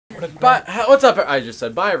But what's up? I just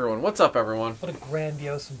said bye, everyone. What's up, everyone? What a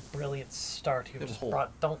grandiose and brilliant start you just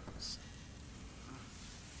brought. Don't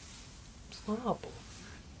stop.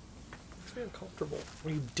 It's very uncomfortable.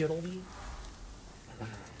 Were you diddle me?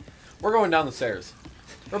 We're going down the stairs.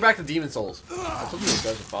 We're back to Demon Souls. I told you guys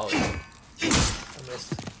would follow you. I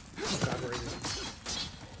missed. Oh, God, where is he?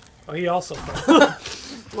 Oh, he also fell.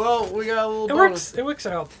 Well, we got a little bonus. It works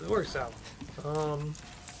out. It works out.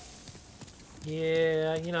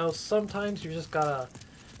 Yeah, you know, sometimes you just gotta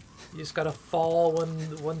fall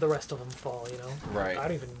when the rest of them fall, you know? Right. I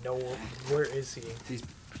don't even know where is he. He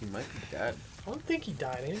might be dead. I don't think he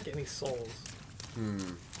died. I didn't get any souls.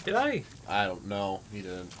 Hmm. Did I? I don't know. He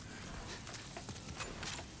didn't.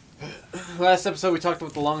 Last episode we talked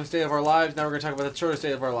about the longest day of our lives. Now we're going to talk about the shortest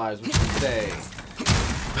day of our lives, which is today.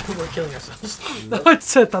 We're killing ourselves. Nope.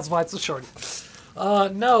 That's it. That's why it's so short.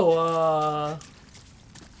 No,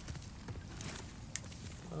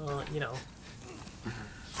 you know.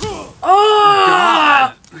 Oh!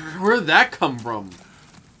 God! Where'd that come from?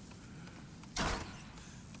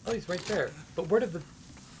 Oh, he's right there. But where did the...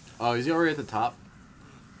 Oh, is he already at the top?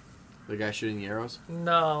 The guy shooting the arrows?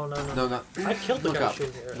 No. No, not... I killed the guy up.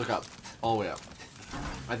 shooting the arrows. Look up. All the way up.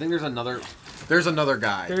 I think there's another... There's another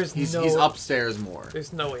guy. He's upstairs more.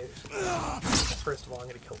 There's no way. First of all, I'm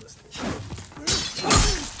going to kill this thing.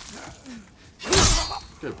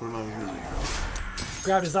 Good, put him on his music.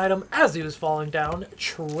 Grabbed his item as he was falling down.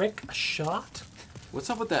 Trick shot. What's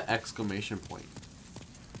up with that exclamation point?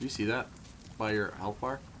 Do you see that by your health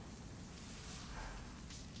bar?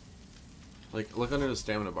 Like, look under the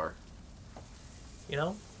stamina bar. You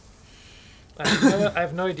know? I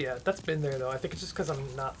have no idea. That's been there, though. I think it's just because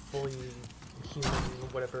I'm not fully human,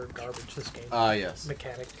 whatever garbage this game. Yes.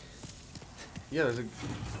 Mechanic. Yeah, there's a...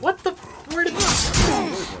 What the... Where did...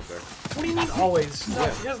 What do you mean always? No,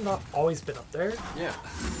 Yeah. he has not always been up there. Yeah.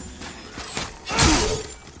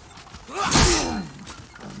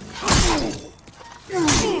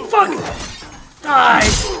 Fuck! Die!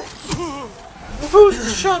 Who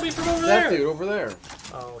shot me from over there? That dude over there.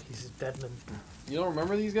 Oh, he's a deadman. You don't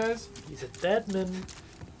remember these guys? He's a deadman.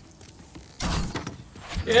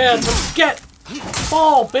 Yeah, let's get!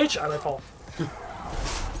 Fall, bitch! I fall.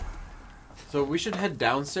 So we should head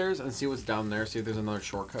downstairs and see what's down there, see if there's another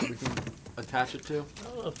shortcut we can attach it to. I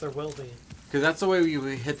don't know if there will be. Because that's the way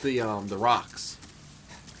we hit the rocks.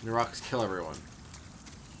 The rocks kill everyone.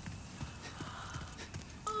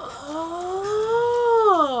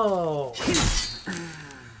 Oh!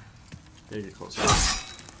 Gotta get closer.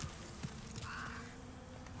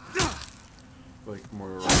 Like more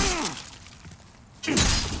around.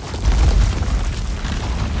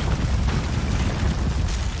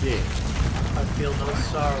 Yeah. I feel no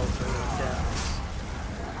sorrow for your deaths.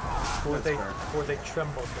 For they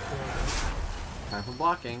tremble before me. Time for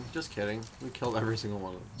blocking. Just kidding. We killed every single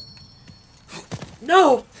one of them.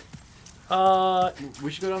 No!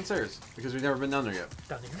 We should go downstairs because we've never been down there yet.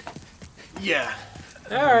 Down here? Yeah.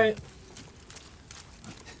 Alright.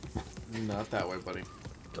 Not that way, buddy.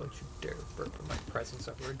 Don't you dare burp in my presence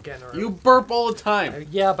ever again. Or You burp all the time.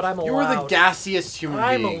 yeah, but I'm allowed. You were the gassiest human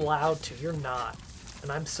being. I'm allowed to. You're not.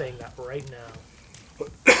 And I'm saying that right now.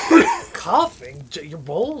 Coughing? You're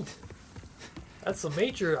bold. That's a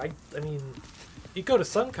major... I mean... You go to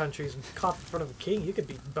some countries and cough in front of a king, you could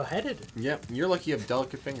be beheaded. Yep, you're lucky you have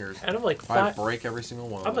delicate fingers. And I'm like I break every single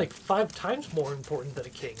one of them. I'm like 5 times more important than a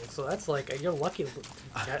king, and so that's like you're lucky.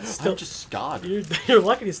 I'm just God. You're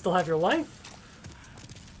lucky to still have your life.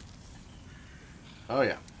 Oh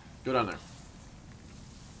yeah, go down there.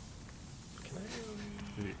 Can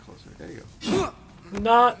I? Get closer. There you go.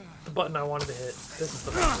 Not the button I wanted to hit. This is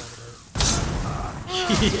the button I wanted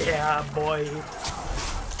to hit. Yeah, boy.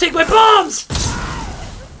 Take my bombs!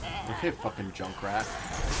 Okay, fucking junk rat.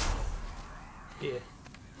 Yeah.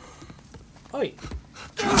 Oh, yeah.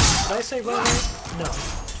 Did I say run away? No.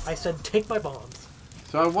 I said take my bombs.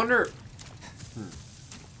 So I wonder...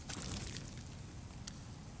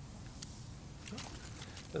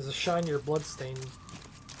 There's a shinier bloodstain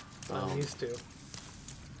than I'm used to.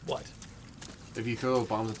 What? If you throw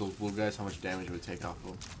bombs at those blue guys, how much damage would it take off of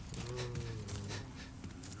them?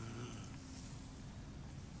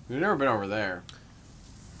 We've never been over there.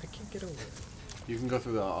 I can't get over it. You can go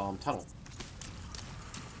through the tunnel.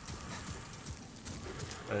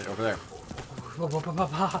 Over there.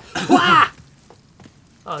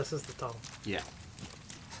 Oh, this is the tunnel. Yeah.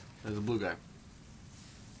 There's a blue guy.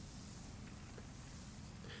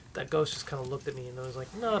 That ghost just kind of looked at me and I was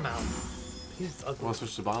like, no, I'm out. He's ugly. Want to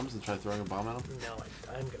switch to bombs and try throwing a bomb at him? No,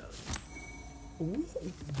 I'm gonna... Ooh,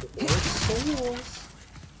 more souls.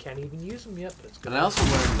 Can't even use them yet, but it's good. And I also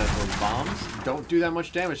learned that those bombs don't do that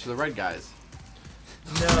much damage to the red guys.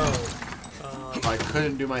 No. If I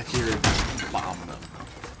couldn't do my theory, bomb them.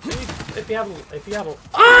 If you have a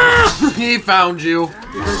ah! He found you. He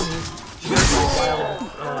heard me. He heard my wild.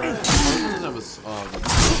 That was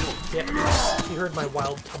yeah, he heard my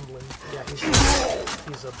wild tumbling. Yeah, he's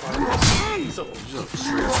a barbarian. He's a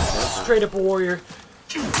straight up warrior.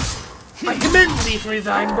 I commend thee for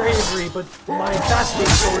thine bravery, but my bastard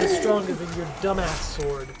sword is stronger than your dumbass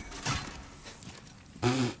sword.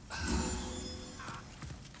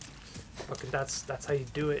 Okay, that's how you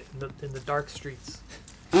do it in the dark streets,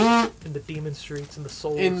 in the demon streets, in the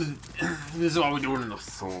souls. This is how we do it in the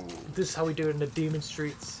soul. This is how we do it in the demon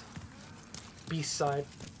streets. Beast side.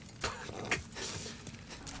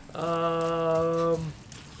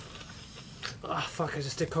 Fuck! I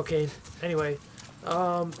just did cocaine. Anyway.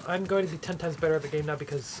 I'm going to be 10 times better at the game now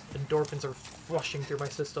because endorphins are flushing through my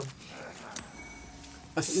system.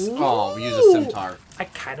 Oh, we use a scimitar. I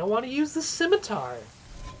kind of want to use the scimitar.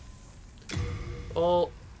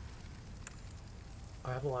 Well,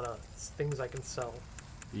 I have a lot of things I can sell.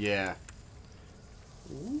 Yeah.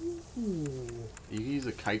 Ooh. You can use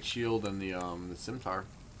a kite shield and the scimitar.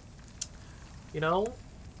 You know,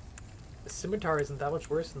 the scimitar isn't that much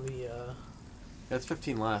worse than the, That's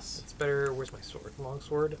 15 less. It's better. Where's my sword? Long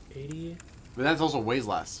sword, 80. But that's also weighs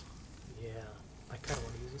less. Yeah, I kind of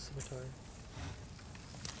want to use a scimitar.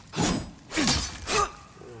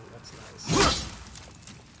 Ooh, that's nice.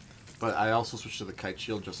 But I also switched to the kite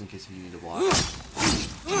shield just in case you need to block.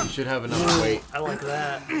 You should have enough weight. I like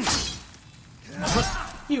that.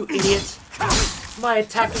 You idiot! My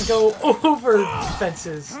attack can go over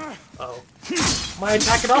fences. Oh, my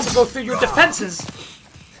attack can also go through your defenses.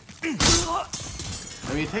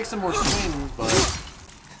 I mean, it takes some more swings, but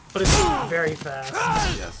it's very fast.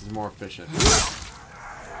 Yes, it's more efficient.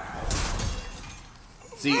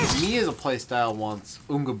 See, me as a playstyle wants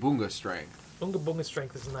Unga Boonga strength. Unga Boonga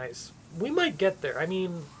strength is nice. We might get there. I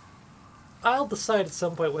mean, I'll decide at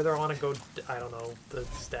some point whether I want to go, I don't know, the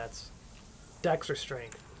stats. Dex or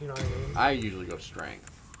strength, you know what I mean? I usually go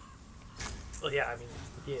strength. Well, yeah, I mean,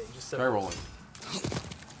 yeah, you just said... Try rolling.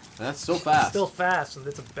 And that's still fast. Still fast, and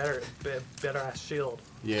it's a better ass shield.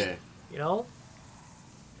 Yeah. You know?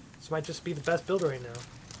 This might just be the best build right now.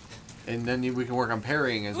 And then we can work on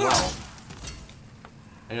parrying as well.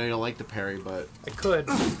 I know you don't like the parry, but... I could.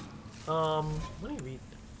 Let me read.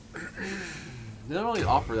 They don't really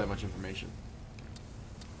offer that much information.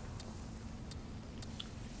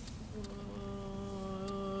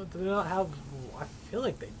 Do they not have... I feel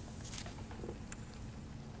like they...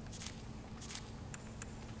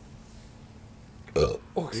 Oh,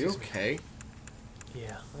 are you okay?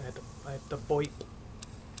 Yeah, I had to boip.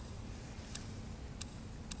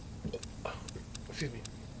 Excuse me.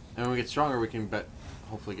 And when we get stronger, we can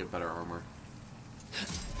hopefully get better armor.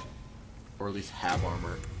 Or at least have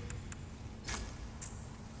armor.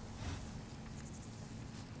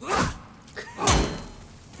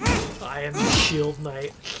 I am the Shield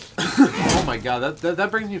Knight. Oh my god,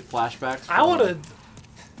 that brings me flashbacks. I want to...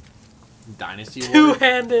 Dynasty Warriors.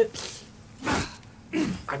 Two-handed...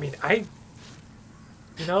 I mean,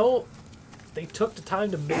 you know, they took the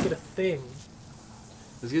time to make it a thing.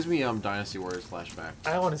 This gives me Dynasty Warriors flashback.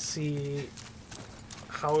 I want to see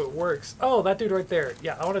how it works. Oh, that dude right there.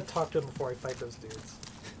 Yeah, I want to talk to him before I fight those dudes.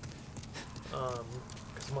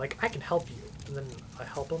 Because I'm like, I can help you. And then I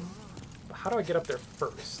help him. But how do I get up there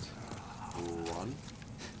first? Run.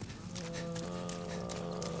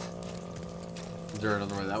 Is there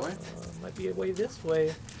another way that way? Might be a way this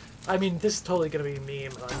way. I mean, this is totally going to be a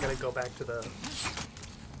meme. I'm going to go back to the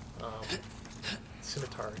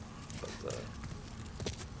scimitar. But,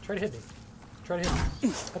 try to hit me. Try to hit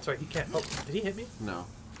me. That's right, he can't. Oh, did he hit me? No.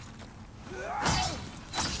 Oh,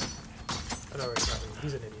 no, right, not me.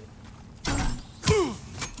 He's an idiot.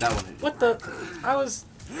 That one hit you. What the? I was...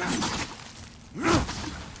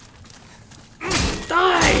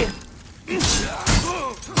 Die!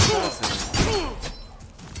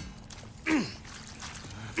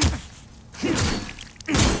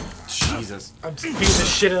 Jesus. I'm just beating the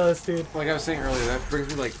shit out of this dude. Like I was saying earlier, that brings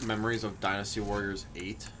me like memories of Dynasty Warriors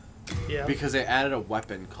 8. Yeah. Because they added a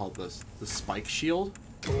weapon called the Spike Shield.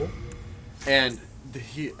 Cool. And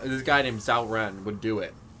this guy named Zhao Ren would do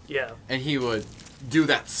it. Yeah. And he would do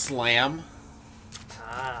that slam.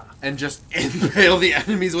 Ah. And just impale the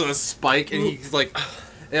enemies with a spike. And he's like...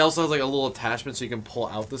 It also has like a little attachment so you can pull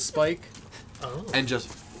out the spike. Oh. And just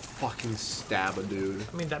fucking stab a dude.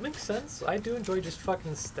 I mean, that makes sense. I do enjoy just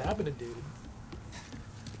fucking stabbing a dude.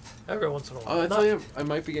 Every once in a while. Oh, I tell you, I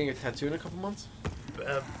might be getting a tattoo in a couple months.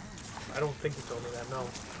 I don't think you told me that, no.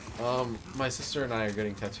 My sister and I are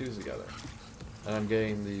getting tattoos together. And I'm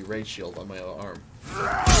getting the raid shield on my arm.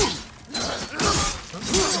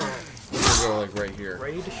 It's gonna go like right here.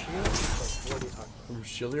 Raid shield? Like, what are you talking about? From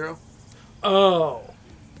Shield Hero? Oh.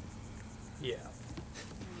 Yeah.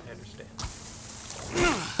 I understand.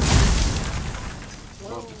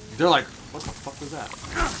 Well, they're like, what the fuck was that?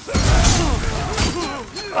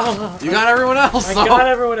 You got everyone else, I though. got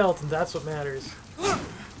everyone else, and that's what matters.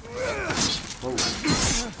 Whoa.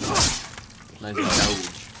 Nice dodge.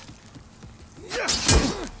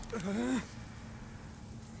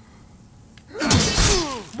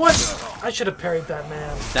 What? I should have parried that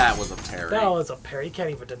man. That was a parry. That was a parry. You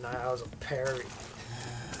can't even deny that was a parry.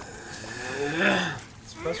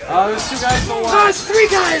 Oh, there's 2 guys to Ah, it's 3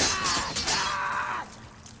 guys!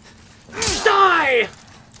 Die!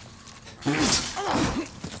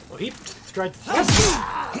 Well, he tried to thrust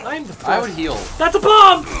me. I'm the thrust. I would heal. That's a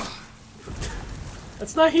bomb!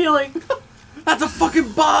 That's not healing. That's a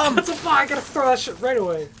fucking bomb! That's a bomb. I gotta throw that shit right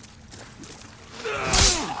away.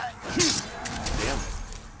 Damn.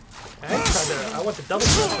 I want the double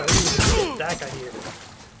thrust, but I didn't even get that guy here.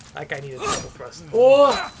 That guy needed double thrust.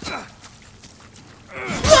 Oh!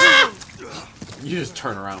 You just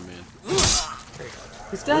turn around, man. There you go.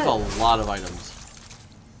 He's dead. There's a lot of items.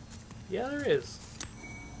 Yeah, there is.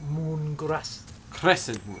 Moongrass.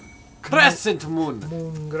 Crescent moon. Crescent moon.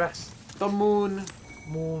 Moongrass. The moon.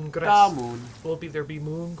 Moongrass. The moon. Will there be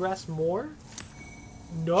moongrass more?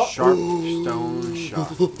 No. Sharp stone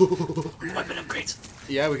shot. Weapon upgrades.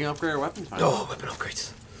 Yeah, we can upgrade our weapons finally. Oh, weapon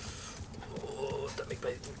upgrades. Oh, that make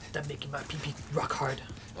my PP rock hard.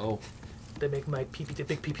 Oh. They make my PP the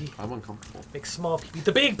big PP. I'm uncomfortable. Make small PP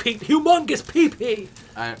the big PP. Humongous PP.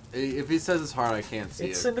 If he says it's hard, I can't see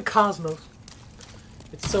It's it. in the cosmos.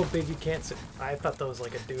 It's so big you can't see. I thought that was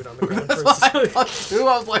like a dude on the ground. That's what I thought too.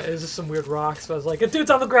 I was like, It was just some weird rocks. So I was like, a dude's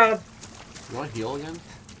on the ground. you want to heal again?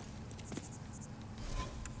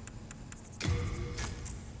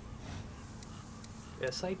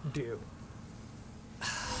 Yes, I do.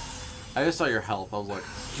 I just saw your health. I was like,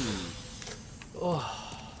 Oh.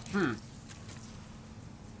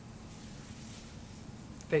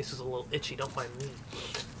 Face is a little itchy. Don't mind me.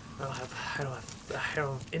 I don't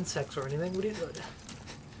have insects or anything. What are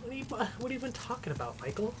you even talking about,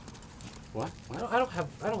 Michael? What? What? I don't have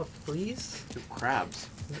fleas. Two crabs.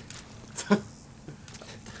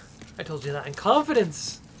 I told you that in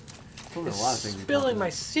confidence. Told me a lot of things. Spilling my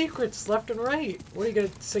secrets left and right. What are you gonna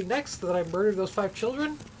say next? That I murdered those 5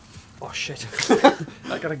 children? Oh shit!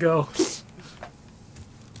 I gotta go.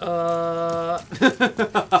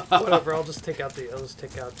 Whatever. I'll just take out those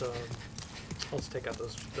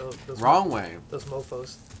Wrong way. Those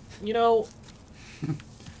mofos. You know,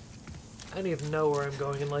 I don't even know where I'm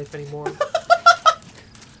going in life anymore.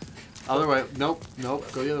 Other way. Nope.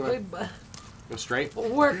 Nope. Go the other way. Go straight.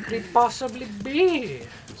 Where could it possibly be?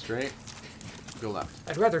 Go straight. Go left.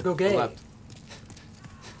 I'd rather go gay. Go left.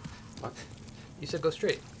 What? You said go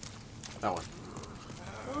straight. That one.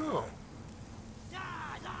 Oh.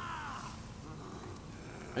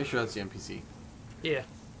 Are you sure that's the NPC? Yeah.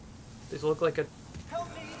 These look like a... Help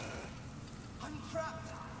me! I'm trapped!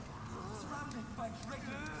 Surrounded by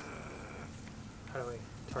dragons! How do I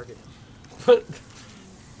target him? What?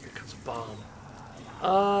 Here comes a bomb.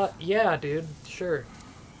 Yeah, dude. Sure.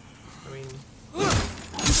 I mean...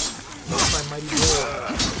 my mighty boy.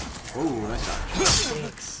 Oh, nice shot.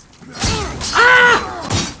 Thanks. Ah!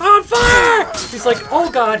 On fire! He's like, oh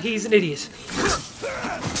god, he's an idiot.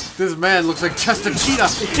 This man looks like Chester Cheetah.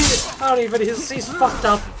 I don't even... He's fucked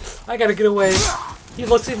up. I gotta get away. He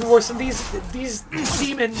looks even worse than these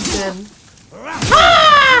demons then.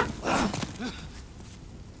 Ah!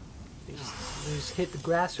 They just hit the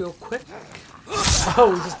grass real quick.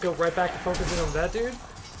 Oh, we just go right back to focusing on that dude.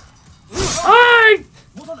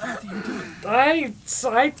 What on earth are you doing? I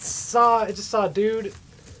just saw a dude.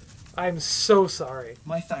 I'm so sorry.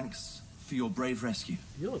 My thanks for your brave rescue.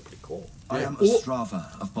 You look pretty cool. I am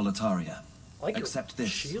Ostrava of Boletaria. I like your Accept this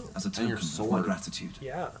shield. as a And your token of my sword. gratitude.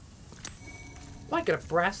 Yeah. Like a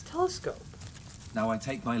brass telescope. Now I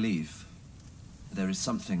take my leave. There is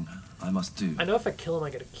something I must do. I know if I kill him, I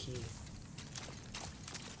get a key.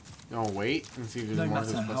 You want to wait and see if there's No more of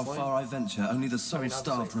matter this how quest line? far I venture, only the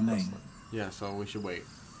soul-starved remain. Yeah, so we should wait.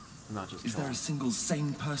 Not just Is kill there a him. single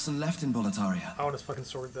sane person left in Boletaria? I want his fucking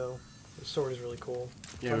sword though. His sword is really cool.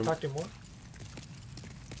 Yeah, Can I we- talk to him more?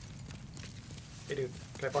 Hey dude,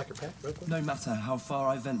 can I block your path real quick? No matter how far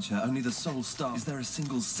I venture, only the soul-starved. Is there a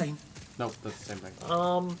single sane... Nope, that's the same thing.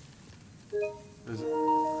 Is it?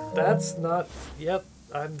 That's not... Yep,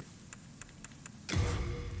 I'm...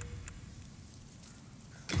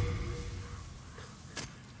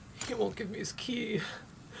 won't give me his key.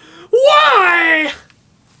 Why?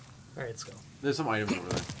 Alright, let's go. There's some items over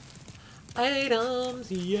there.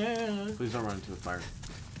 Items, yeah. Please don't run into the fire.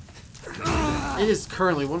 It is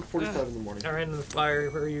currently 1:45 in the morning. I ran into the fire.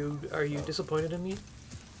 Are you disappointed in me?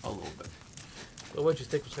 A little bit. Well, what did you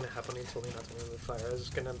think was going to happen when you told me not to run into the fire? I was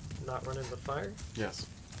just going to not run into the fire? Yes.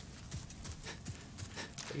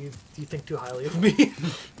 Do you think too highly of me?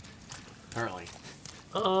 Apparently.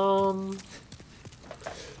 Alright,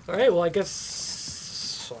 well, I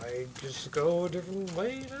guess I just go a different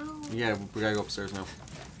way now? Yeah, we gotta go upstairs now.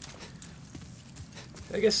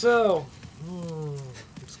 I guess so.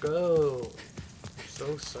 Let's go. I'm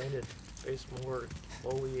so excited. Face more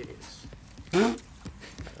foliates.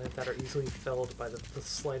 That are easily felled by the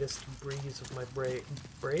slightest breeze of my blade.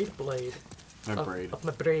 Of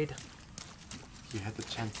my braid. You had the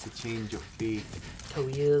chance to change your fate. Two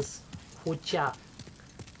years. Hoocha.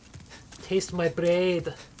 Taste my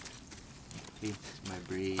braid. Taste my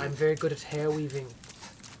braid. I'm very good at hair weaving.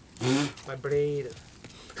 My braid.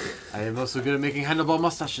 I am also good at making handlebar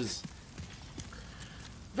mustaches.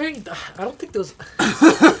 I don't think those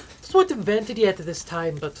weren't invented yet at this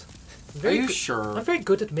time, but Are you sure? I'm very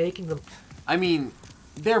good at making them. I mean,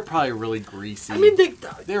 they're probably really greasy. I mean,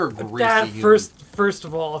 they're greasy. That humans. first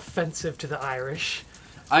of all, offensive to the Irish.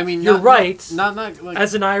 I mean, you're right. Not like,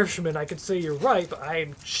 as an Irishman, I could say you're right, but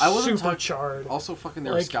I'm super charred. Also, fucking,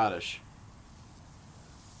 they're Scottish.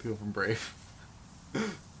 People from Brave.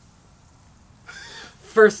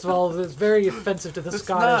 First of all, it's very offensive to the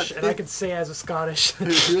Scottish, and I could say as a Scottish.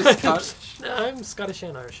 You're Scottish? I'm Scottish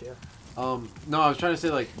and Irish, yeah. No, I was trying to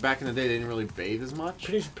say, like, back in the day, they didn't really bathe as much.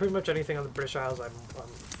 Pretty much anything on the British Isles,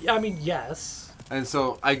 yeah, I mean, yes. And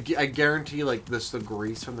so, I guarantee, like, the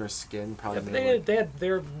grease from their skin probably made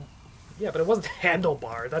yeah, but it wasn't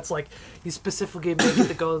handlebar. That's like, you specifically made it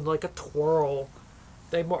to go in, like, a twirl.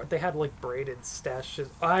 They had, like, braided stashes.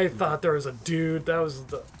 I thought there was a dude, that was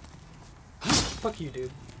the... Fuck you,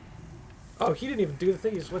 dude. Oh, he didn't even do the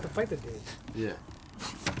thing, he just went to fight the dude. Yeah.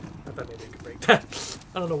 I thought maybe I could break that.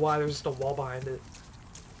 I don't know why, there's just a wall behind it.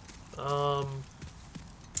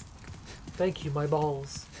 Thank you, my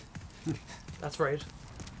balls. That's right.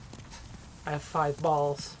 I have 5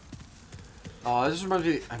 balls. Oh, this reminds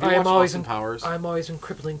me, have you watched Austin Powers? I'm always in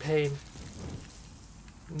crippling pain.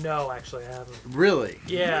 No, actually, I haven't. Really?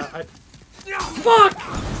 Yeah, Fuck!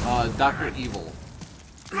 Dr. Evil.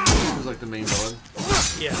 Who's like the main villain.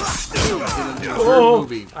 Yeah. In the third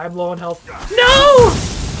movie. I'm low on health. No!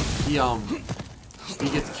 He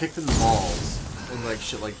gets kicked in the balls and like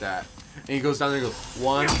shit like that. And he goes down there and goes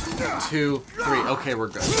 1, 2, 3. Okay, we're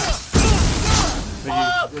good.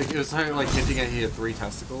 Like, it was kind of like hinting at he had 3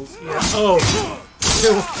 testicles. Yeah. Oh.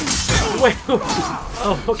 Wait.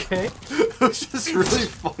 Oh, okay. It was just really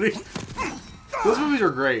funny. Those movies are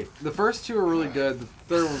great. The first 2 are really good. The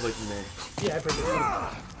third one's like meh. Yeah, I've heard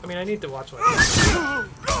that. I mean, I need to watch one.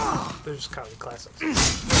 They're just comedy classics.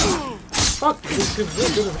 Fuck, this is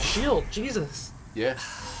really good of a shield. Jesus. Yeah.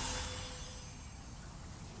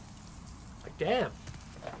 Like, damn.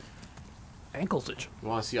 Ankles itch. You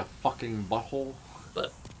want to see a fucking butthole?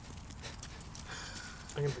 But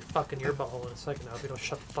I'm gonna be fucking your butthole in a second now if you don't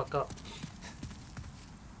shut the fuck up.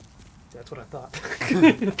 That's what I thought.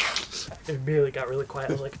 It immediately got really quiet.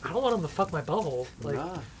 I was like, I don't want him to fuck my butthole. Like,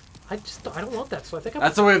 nah. I don't want that. So I think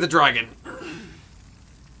that's the way of the dragon.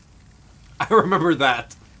 I remember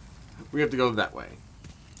that. We have to go that way.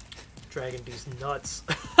 Dragon D's nuts.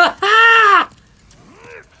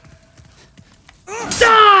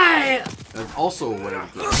 Die! That's also a way of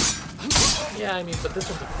the dragon. Yeah, I mean, but this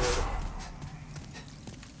one's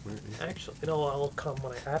a actually, you know, I'll come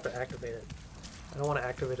when I have to activate it. I don't want to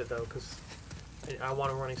activate it though, because I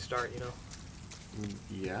want a running start, you know?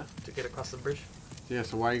 Yeah? To get across the bridge. Yeah,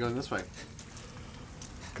 so why are you going this way?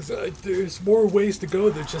 Because there's more ways to go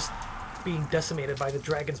than just being decimated by the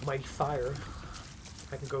dragon's mighty fire.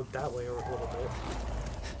 I can go that way or a little bit.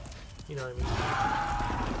 You know what I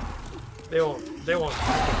mean? They won't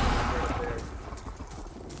right up there.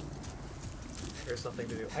 There's nothing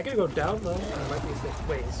to do. I can go down though. There might be a thing.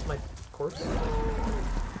 Wait, is this my corpse?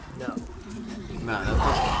 No. Nah, that's not...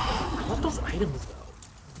 I love those items though.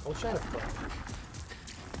 I wish I had a book.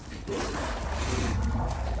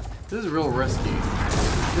 This is real risky.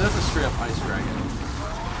 Dude, that's a straight up ice dragon.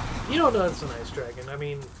 You don't know it's an ice dragon. I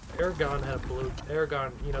mean, Aragon had a blue...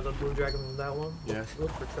 Aragon, you know the blue dragon in that one? Yeah.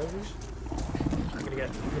 Look for treasures. I'm gonna get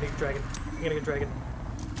dragon. I'm gonna get dragon.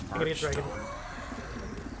 I'm gonna get dragon.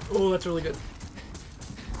 Oh, that's really good.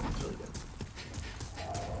 That's really good.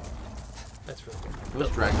 That's really good.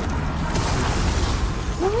 Those dragons.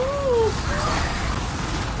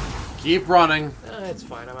 Keep running. It's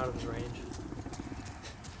fine. I'm out of his range.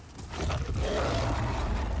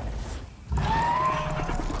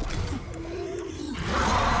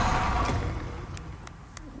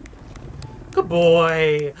 Good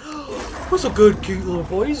boy. What's a good, cute little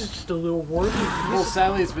boy? He's just a little worm. Well,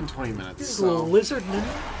 sadly, it's been 20 minutes. He's a So little lizard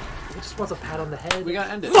ninja. He just wants a pat on the head. we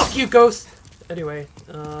gotta end it. Fuck you, ghost! Anyway,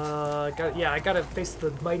 I gotta face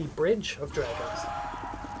the mighty bridge of dragons.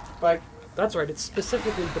 But that's right, it's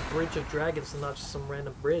specifically the bridge of dragons and not just some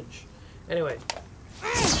random bridge. Anyway,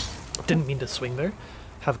 didn't mean to swing there.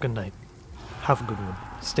 Have a good night. Have a good one.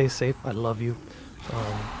 Stay safe. I love you.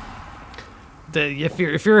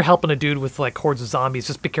 If you're helping a dude with like hordes of zombies,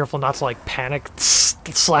 just be careful not to like panic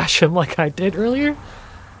slash him like I did earlier.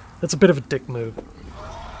 That's a bit of a dick move.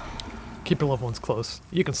 Keep your loved ones close.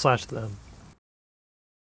 You can slash them.